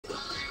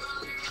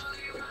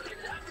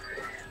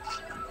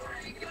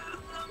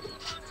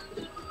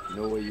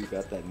No way you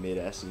got that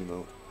mid-ass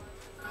emote.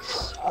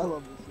 I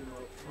love this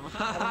emote.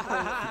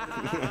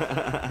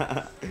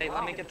 Hey,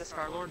 let me get the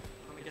Star-Lord.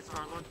 Let me get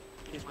Star-Lord.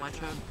 He's my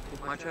chode.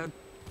 He's my chode.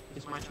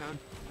 He's my chode.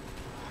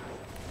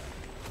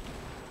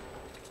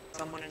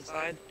 Someone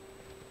inside.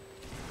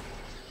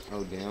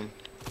 Oh, damn.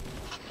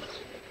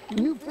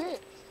 You bitch!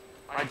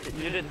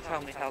 You didn't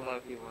tell me how low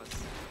he was.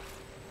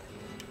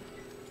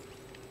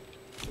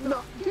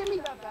 No, give me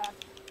that back!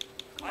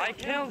 I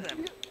killed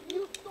him!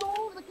 You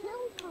stole the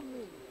kill from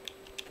me!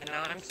 And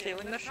now I'm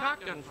stealing the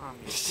shotgun from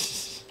you.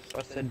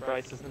 Busted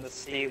Bryce is in the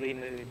steely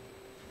mood.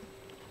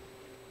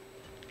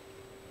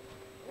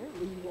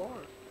 Apparently you are.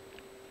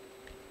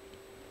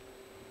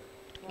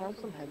 Can I have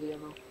some heavy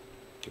ammo?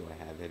 Do I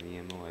have heavy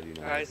ammo? I do not.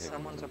 Guys, have heavy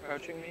someone's ammo.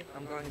 approaching me.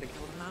 I'm going to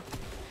kill them now.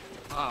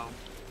 Oh,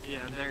 yeah,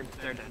 they're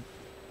dead.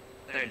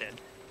 They're dead.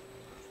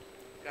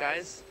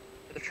 Guys,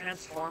 the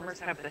Transformers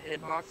have the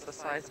hitbox the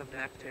size of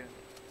Neptune.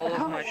 All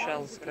of my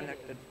shells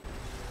connected.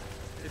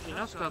 If you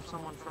no-scope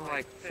someone from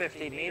like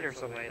 50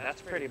 meters away,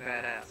 that's pretty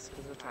badass.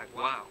 Because it's like,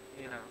 wow,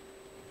 you know.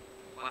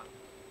 Wow.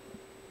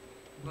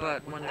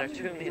 But when they're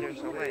 2 meters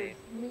away...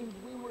 means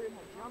we were in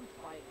a jump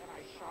fight and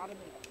I shot him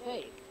in the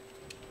face.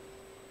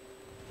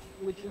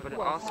 Which is But it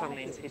what also happened.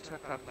 means he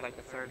took up like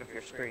a third of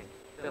your screen.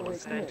 Dylan,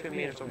 stand 2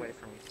 meters away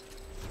from me.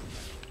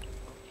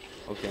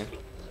 Okay.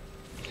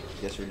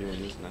 Guess we're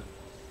doing this now.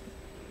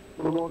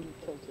 We're going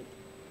to tilted.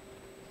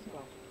 Let's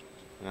go.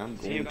 And I'm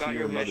So you going got to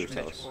your your wish, mother's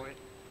bitch house. boy.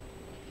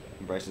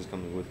 Bryce is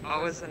coming with me. I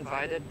was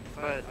invited,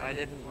 but I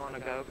didn't want to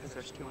go because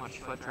there's too much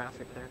foot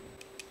traffic there.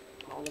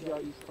 All of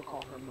y'all used to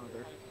call her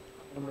mother.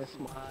 I miss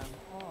my...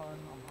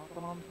 I'm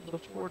hopping on the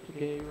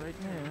Fortnite right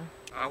now.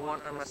 I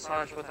want a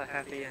massage with a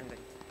happy ending,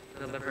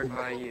 delivered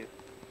by you.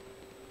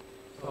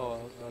 Oh,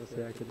 I was about to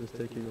say I could just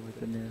take you to like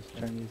the nearest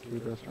Chinese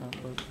food restaurant,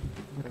 but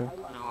okay.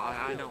 No,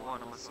 I don't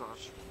want a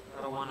massage. I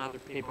don't want other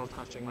people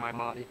touching my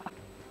body.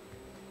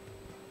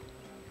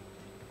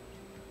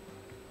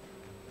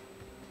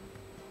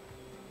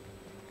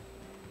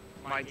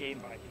 Mikey,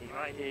 Mikey,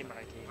 Mikey,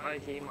 Mikey,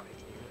 Mikey,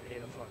 Mikey, ready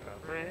the fuck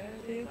up.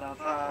 Ready the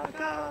fuck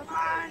up,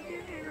 Mikey,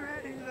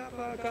 ready the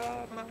fuck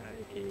up,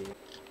 Mikey.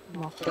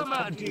 Come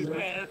on, dude,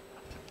 man.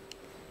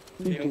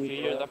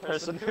 You're the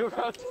person who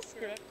wrote the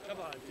script. Come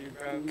on, dude,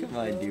 bro. Come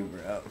on, dude,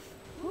 bro.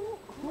 Who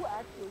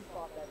actually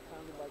thought that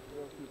sounded like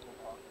real people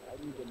talking? I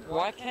need to know.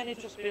 Why can't he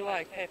just be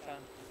like, hey,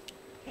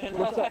 fam?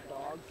 What's up,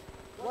 dog?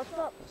 What's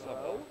up, What's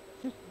up, bro? bro?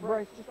 Just,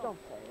 Bryce, just don't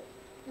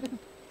say it.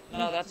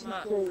 No, that's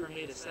not for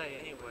me to say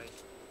anyway.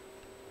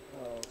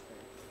 Oh, okay.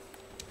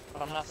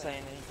 But I'm not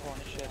saying any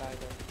corny shit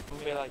either. I'm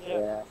gonna be like,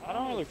 yeah, I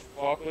don't really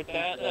fuck with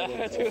that.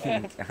 Do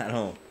that. I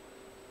don't.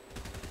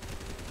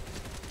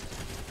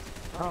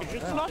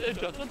 It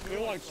doesn't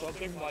feel like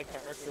something my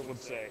character would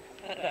say.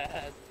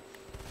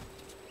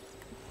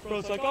 Bro,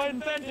 it's like, I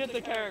invented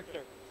the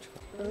character.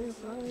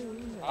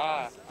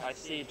 Ah, I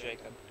see,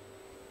 Jacob.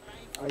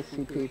 I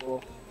see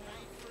people.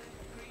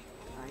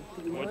 I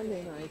see What-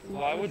 running, I see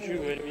Why would you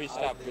running. literally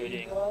stop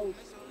reading?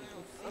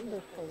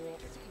 Wonderful.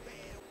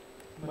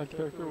 My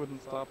character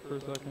wouldn't stop for a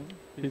second.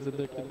 He's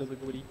addicted to the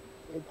gritty.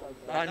 It does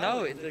I that.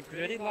 know, the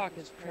gritty lock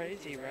is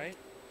crazy, right?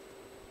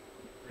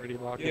 Gritty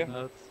lock Yeah. is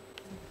nuts.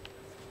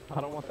 I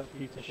don't want that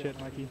piece of shit,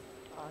 Mikey.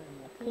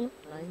 I'm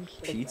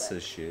Pizza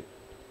shit.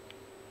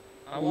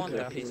 I want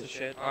that piece of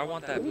shit. I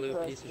want that blue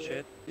piece of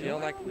shit. Do you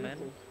like men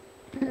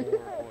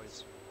or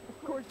boys?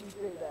 Of course you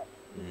say that.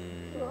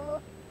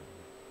 Mm.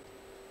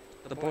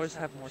 The boys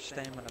have more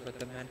stamina, but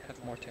the men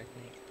have more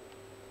technique.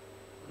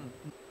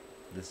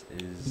 This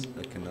is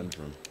a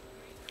conundrum.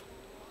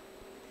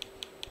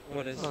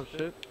 What is? Oh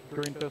shit.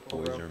 Green pistol,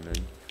 Boys bro. are men.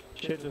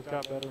 Shit just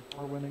got better.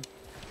 We're winning.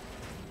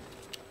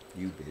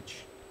 You bitch.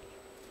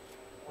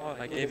 Oh,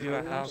 I gave you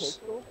a house.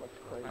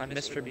 That's I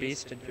crazy. Mr.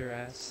 Beasted your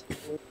ass.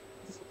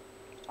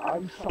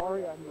 I'm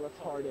sorry I'm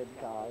retarded,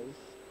 guys.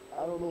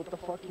 I don't know what the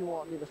fuck you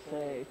want me to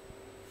say.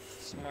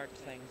 Smart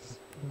things.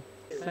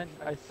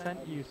 I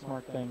sent you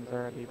smart things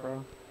already,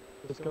 bro.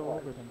 Just go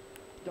over them.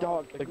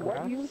 Dog, The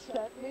what you grass?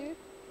 sent me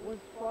was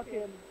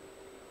fucking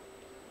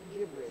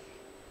gibberish.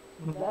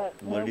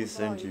 What did he was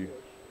send not you?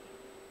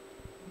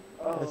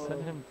 English. I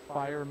sent him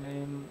fire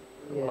main,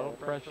 Yeah. low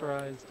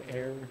pressurized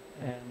air,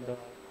 and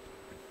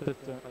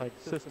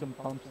system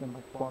pumps and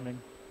like plumbing.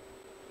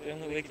 The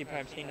only wiki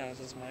pipes he knows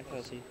is my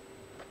pussy.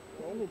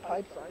 The only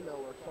pipes I know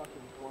are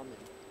fucking plumbing.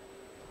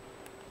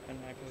 And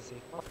my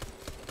pussy.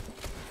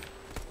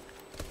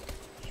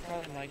 It's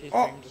probably Mikey's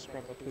Oh. dream to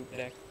scrub a poop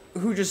deck.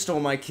 Who just stole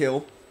my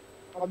kill?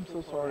 I'm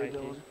so sorry, Mikey.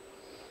 Dylan.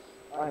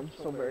 I'm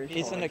so very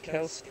sorry. He's in a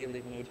kill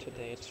stealing mood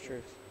today, it's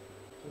truth.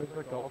 There's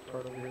a golf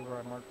cart over here where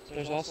I marked.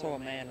 There's also a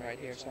man right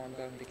here, so I'm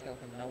going to kill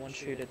him. No one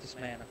shoot at this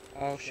man.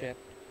 Oh shit.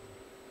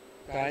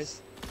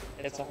 Guys,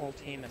 it's a whole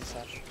team and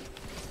such.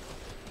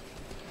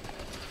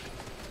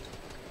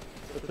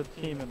 It's a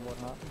team and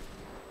whatnot.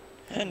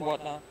 And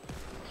whatnot.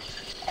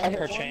 I hit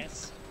Per one.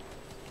 chance.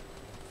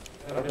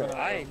 Okay.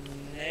 I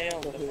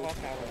nailed the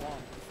fuck out of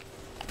one.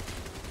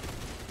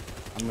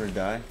 I'm gonna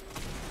die.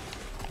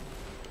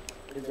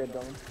 You're good,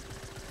 Dylan.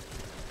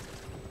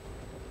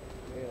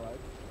 Are you alive?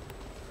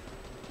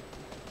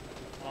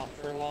 Not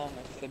for long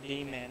if the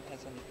B-man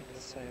has anything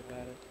to say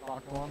about it.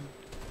 Rock one.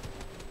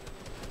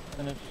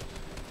 Finish.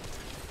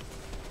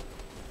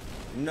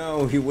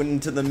 No, he went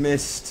into the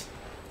mist.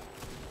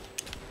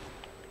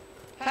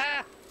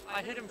 Ha!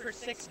 I hit him for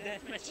 6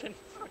 damage and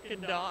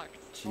fucking docked.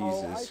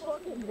 Oh, I Jesus.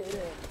 fucking hit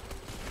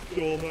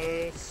him.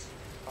 Dumbass.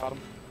 Got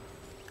him.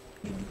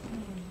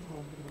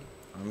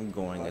 I'm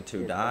going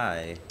to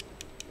die.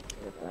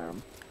 Get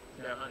them.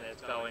 Dylan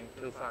is going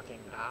to fucking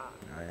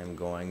die. I am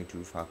going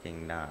to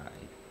fucking die.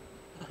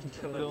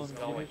 Dylan's Dylan,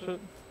 going you to shit?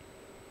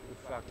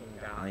 fucking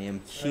I die. am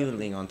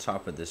healing on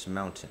top of this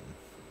mountain.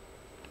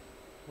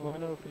 Let me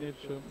know if you need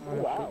shit. Oh,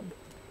 wow.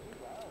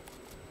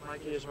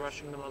 Mikey is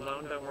rushing them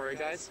alone, don't worry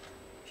guys.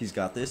 He's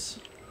got this.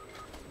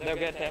 They'll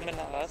get him and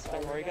not us,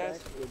 don't worry guys.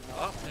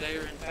 Oh,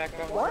 they're in fact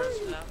going Why are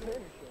first you now.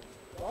 finishing?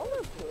 Y'all are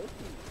pussy.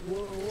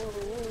 Whoa, whoa,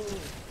 whoa.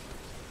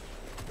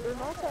 They're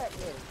not that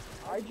good.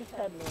 I just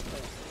had no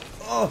sense.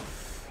 Oh!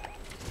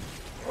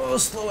 Oh,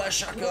 slow ass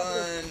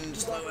shotgun!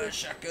 Slow ass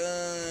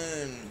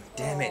shotgun!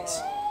 Damn it.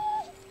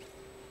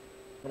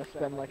 I'm gonna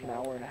spend like an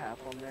hour and a half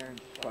on there and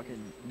just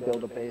fucking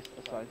build a base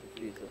the size of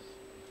Jesus.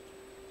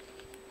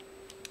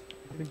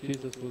 I think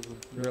Jesus was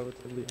a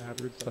relatively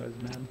average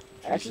sized man.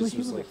 Actually, Jesus he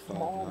was was like a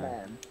small 5'9".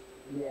 man.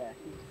 Yeah,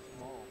 he was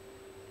small.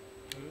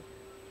 Who?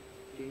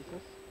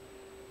 Jesus?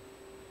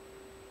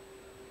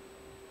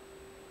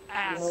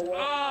 Ass. You know what?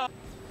 Oh!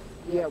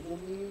 Yeah, we'll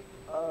meet here.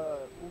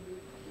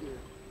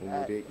 We'll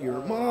At, meet at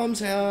your mom's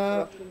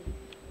house.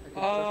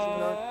 construction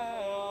yard.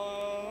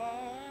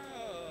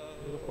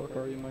 Who the fuck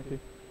are you, Mikey?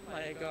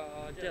 My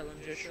god,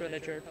 Dylan just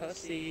shredded your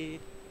pussy.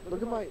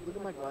 Look at my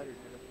glider, dude.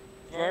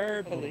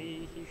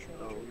 Verbally, he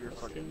Oh, shredded you're your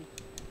pussy. fucking-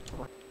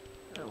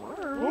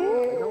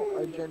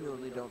 I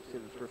genuinely don't see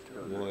the drift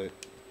go there. What?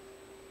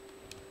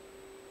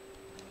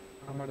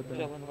 I might have been.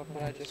 Dylan, look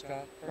what I just got.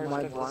 Am First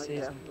I of the blind, deaf,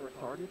 season. and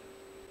retarded?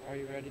 Are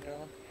you ready,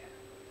 Dylan?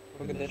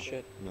 Look at this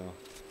shit. No.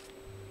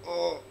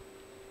 Oh!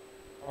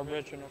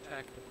 Original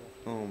tactical.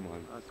 Oh my.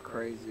 That's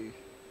crazy.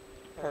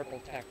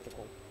 Purple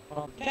tactical.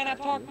 Can I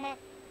talk my...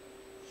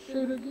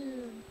 Shoot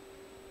again.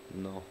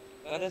 No.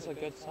 That is a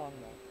good song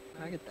though.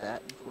 Can I get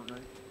that in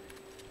Fortnite?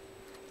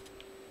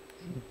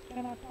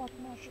 Can I talk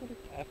my shit?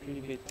 After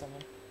you beat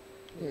someone.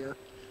 Yeah.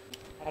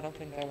 I don't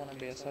think I want to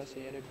be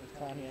associated with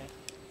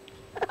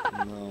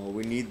Kanye. No,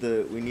 we need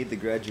the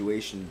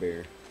graduation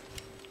bear.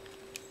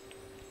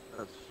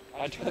 That's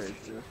I just... very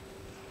true.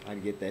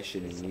 I'd get that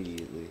shit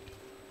immediately.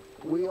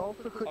 We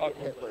also could Oh. get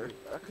Hitler.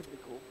 That could be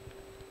cool.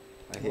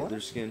 A Hitler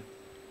skin?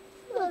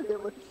 Yeah,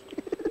 Hitler.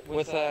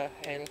 With a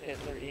Hail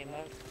Hitler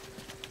emote.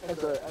 As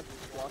a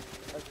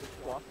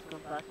swastika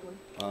backling.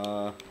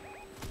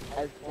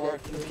 As Or dead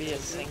it could be a Jewish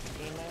sync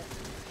people.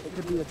 emote. It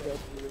could be a dead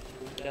Jewish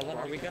people. Dylan,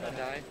 are we gonna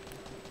die?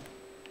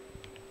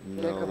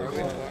 No, Jacob, we're are we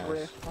gonna gonna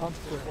pass. I'm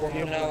still.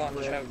 You know I'm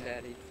Choke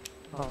Daddy.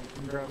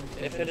 I'm grabbing.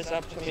 If it is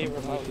up to me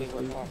remotely,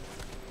 we're fucked.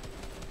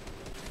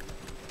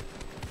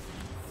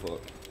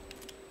 Fuck.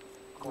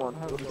 Come on, I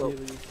have let's a go.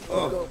 daily.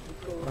 Oh!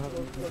 Let's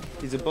go.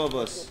 He's above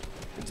us.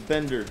 It's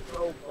Bender.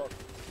 Oh, fuck.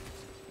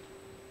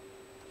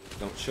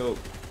 Don't choke.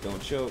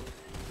 Don't choke.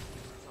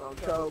 Oh,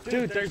 choke.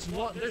 Dude, there's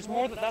more. There's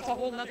more. That's a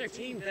whole nother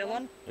team,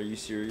 Dylan. Are you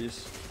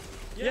serious?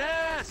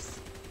 Yes.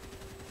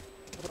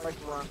 Let's like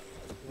run.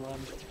 Run.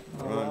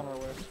 We're Run. on our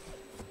way.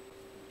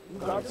 You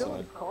got Outside.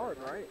 Dylan's card,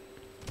 right?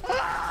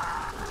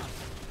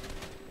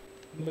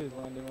 Nobody's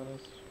landing on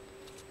us.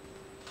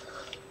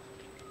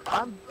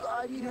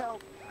 I need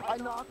help. I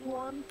knocked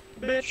one.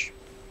 Bitch.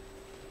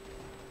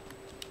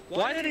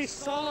 Why did he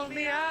solo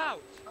me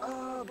out?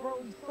 Bro,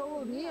 he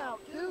soloed me out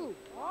too.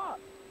 Fuck.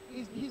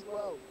 He's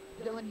low.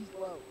 Dylan, he's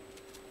low.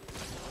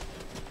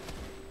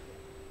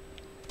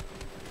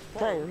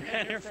 Bro,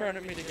 ran in front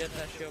of me to get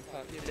that shield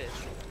pop, you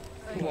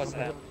bitch. Who was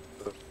that?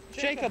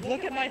 Jacob,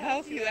 look at my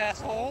health, you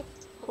asshole.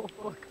 Oh,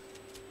 fuck.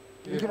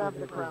 You can have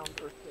the crown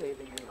for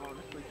saving me,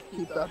 honestly.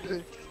 Keep that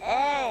bitch.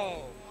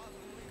 Oh.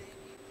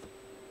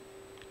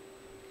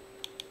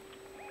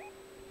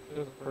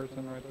 There's a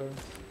person right there.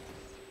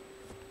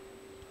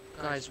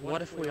 Guys,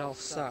 what if we all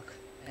suck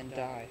and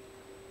die?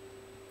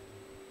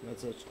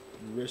 That's a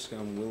risk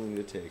I'm willing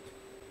to take.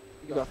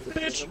 You got this.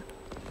 Bitch.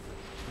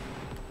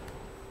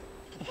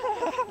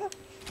 Dylan.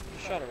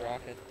 Shot a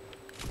rocket.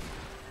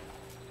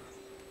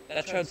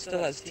 That Chode still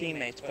has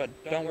teammates, but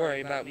don't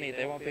worry about me.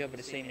 They won't be able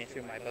to see me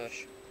through my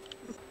bush.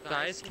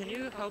 Guys, can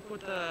you help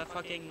with the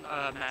fucking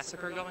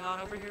massacre going on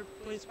over here,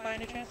 please, by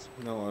any chance?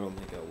 No, I don't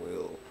think I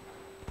will.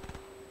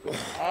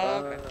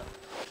 Oh, okay.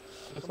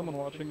 Is someone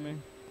watching me?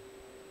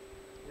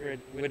 We're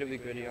widdly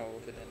gritty all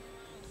over then.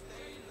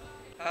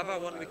 How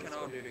about one we can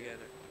all do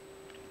together?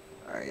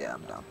 Alright, yeah,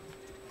 I'm down.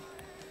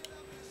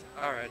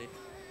 Alrighty.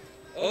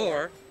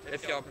 Or,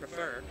 if y'all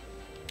prefer,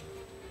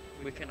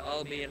 we can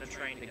all be in a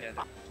train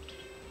together.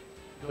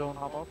 Dylan,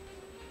 hop off.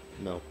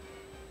 No.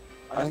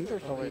 I think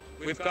there's Oh wait,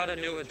 We've got a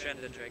new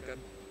agenda, Jacob.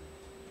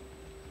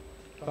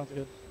 sounds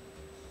good.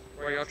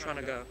 Where y'all trying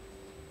to go?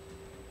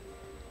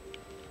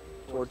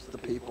 towards the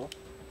people.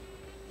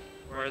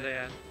 Where are they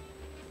at?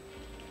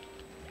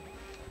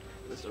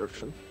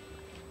 Description.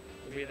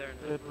 I'll be there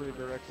in a It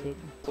redirects it.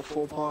 The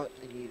full pot,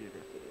 I need it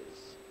if it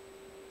is.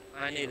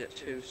 I need it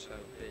too, so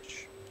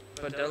bitch.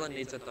 But Dylan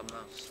needs it the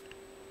most.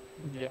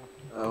 Yeah.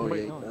 Oh,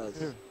 Wait, yeah, no, it it's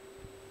does. here.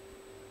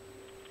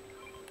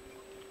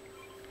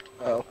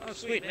 Oh. Oh,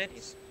 sweet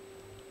minis.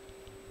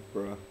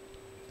 Bruh.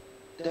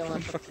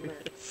 Dylan, come here.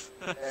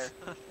 There.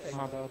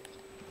 My bad.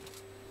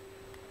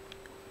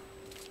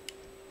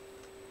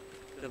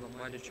 Dylan,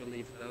 why did you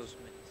leave those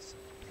minis?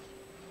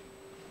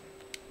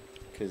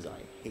 Cause I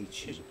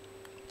hate you.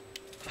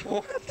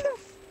 What the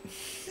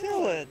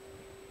Dylan?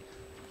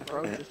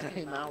 Bro just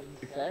came out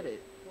and said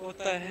it. What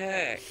the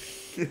heck?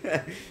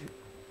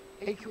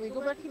 Hey, can we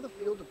go back to the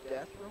field of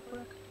death real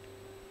quick?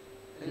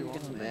 You And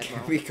get some wanna? Can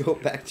ammo? we go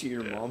back to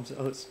your mom's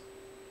house?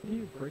 What are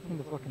you breaking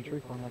the fucking tree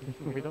for?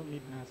 Like, we don't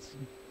need mats.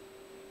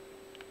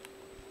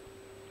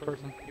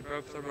 Person. You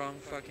broke the wrong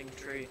fucking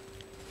tree.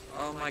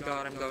 Oh my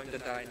god, I'm going to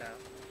die now.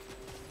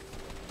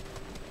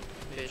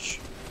 Bitch.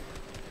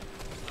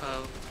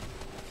 Oh.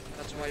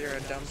 That's why you're a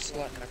dumb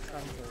slut and a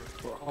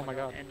cunt. Oh my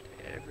god. And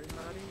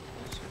everybody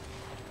knows.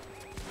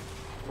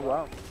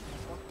 Wow.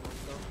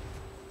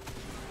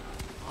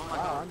 Oh my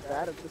Wow, god. I'm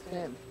bad at this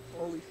game.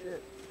 Holy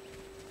shit.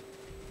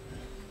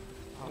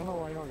 I don't know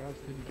why y'all guys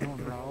didn't kill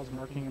him, bro. I was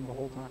marking him the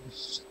whole time.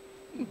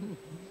 I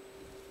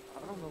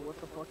don't know what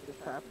the fuck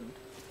just happened.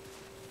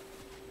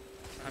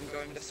 I'm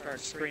going to start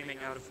screaming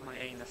out of my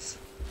anus.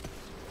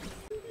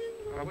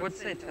 I would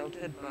say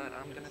tilted, but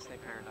I'm gonna say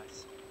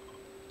paradise.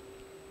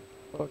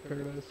 Fuck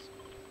paradise.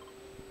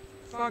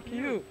 Fuck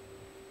you!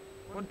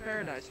 What'd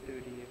paradise do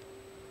to you?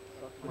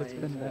 Suck my It's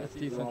been ass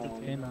nasty since it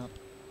wrong. came out.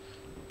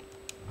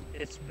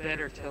 It's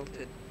better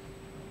tilted.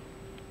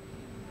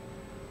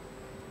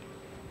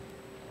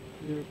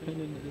 Your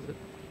opinion is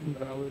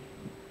invalid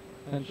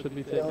and should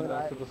be taken Dylan,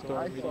 back to the store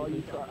I saw you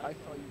immediately. I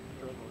saw you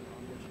struggling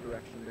on which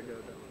direction to go,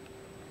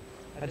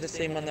 Dylan. I just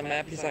see him on the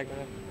map, he's like,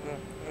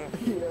 Yeah,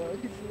 he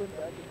just went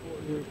back and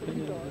forth. Your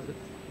opinion is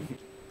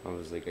I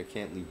was like, I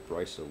can't leave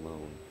Bryce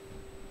alone.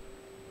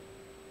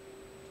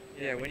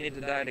 Yeah, we need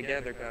to die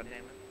together,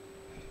 goddammit.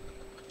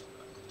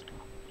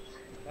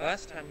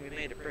 Last time we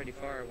made it pretty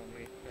far when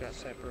we got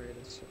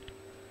separated, so...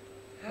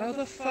 How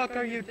the fuck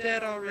are you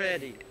dead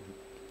already?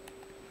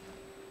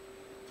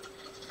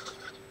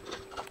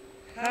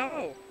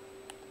 How?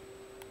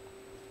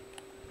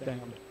 damn.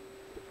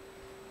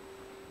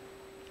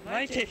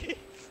 Mikey!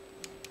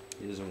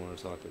 He doesn't want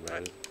to talk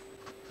about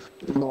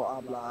it. No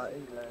habla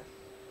inglés.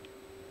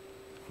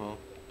 Huh?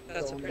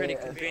 That's a pretty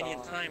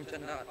convenient time to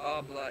not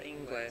habla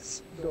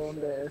inglés.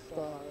 Donde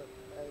está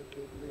el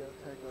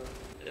biblioteca?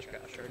 This guy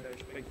sure does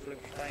big flip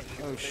time.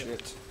 Oh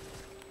shit.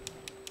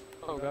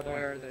 Oh goddamn.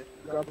 Where are they?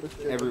 Grab this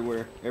shit.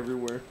 Everywhere,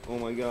 everywhere. Oh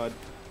my god.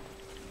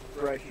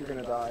 Bryce, you're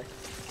gonna die.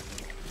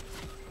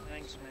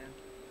 Thanks, man.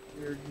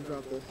 You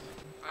got this.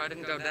 I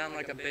didn't go down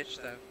like a bitch,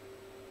 though.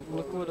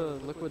 Look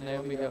what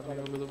Naomi got me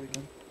over the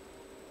weekend.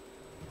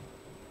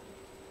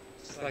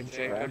 It's like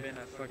Jacob in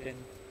a fucking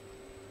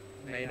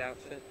maid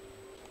outfit.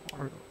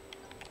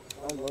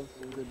 I love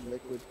some good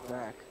liquid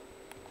crack.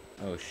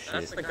 Oh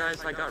That's shit. the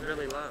guys I got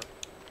really low.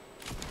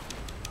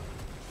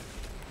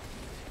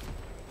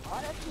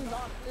 I actually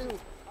knocked two.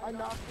 I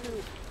knocked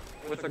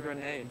two With a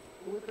grenade.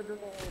 with a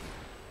grenade.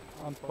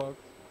 Unplugged.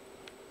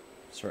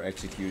 Start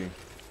executing.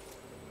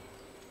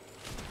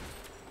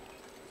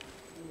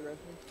 You ready?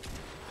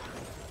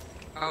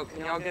 Oh,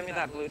 can y'all give me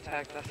that blue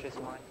tag? That's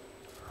just mine.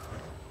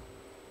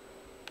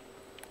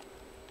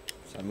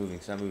 Stop moving,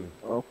 stop moving.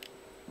 Oh,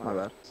 my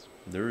bad.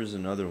 There is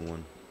another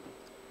one.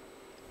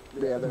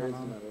 Yeah, there is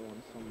another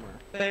one somewhere.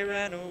 They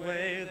ran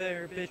away,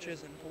 they're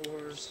bitches and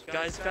whores.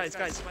 Guys,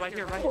 right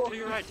here, right to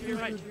your right, to your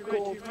right, to your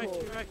right, to your right,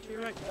 to your right, to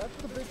your right. That's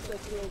the bitch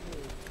that killed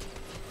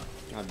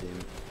me. God damn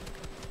it.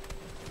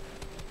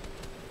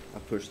 I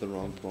pushed the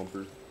wrong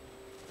bumper.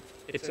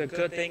 It's a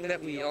good thing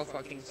that we all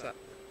fucking suck.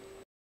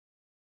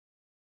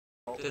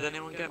 Did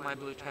anyone get my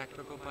blue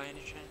tactical by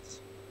any chance?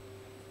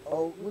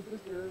 Oh, was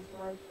this yours,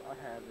 Bryce? I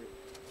have it.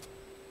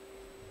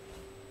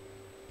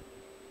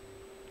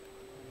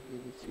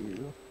 Give it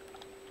to you.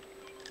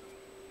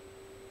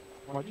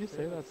 Why'd you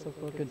say that so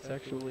fucking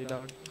sexually,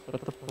 dog?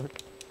 What the fuck?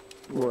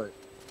 What?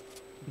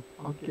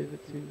 I'll give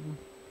it to you.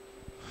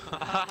 Yeah,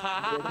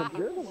 'cause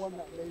you're the one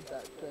that made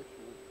that sexual.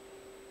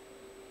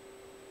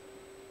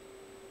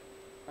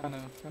 I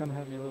know, it's gonna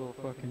have me a little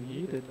fucking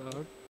heated,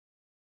 dog.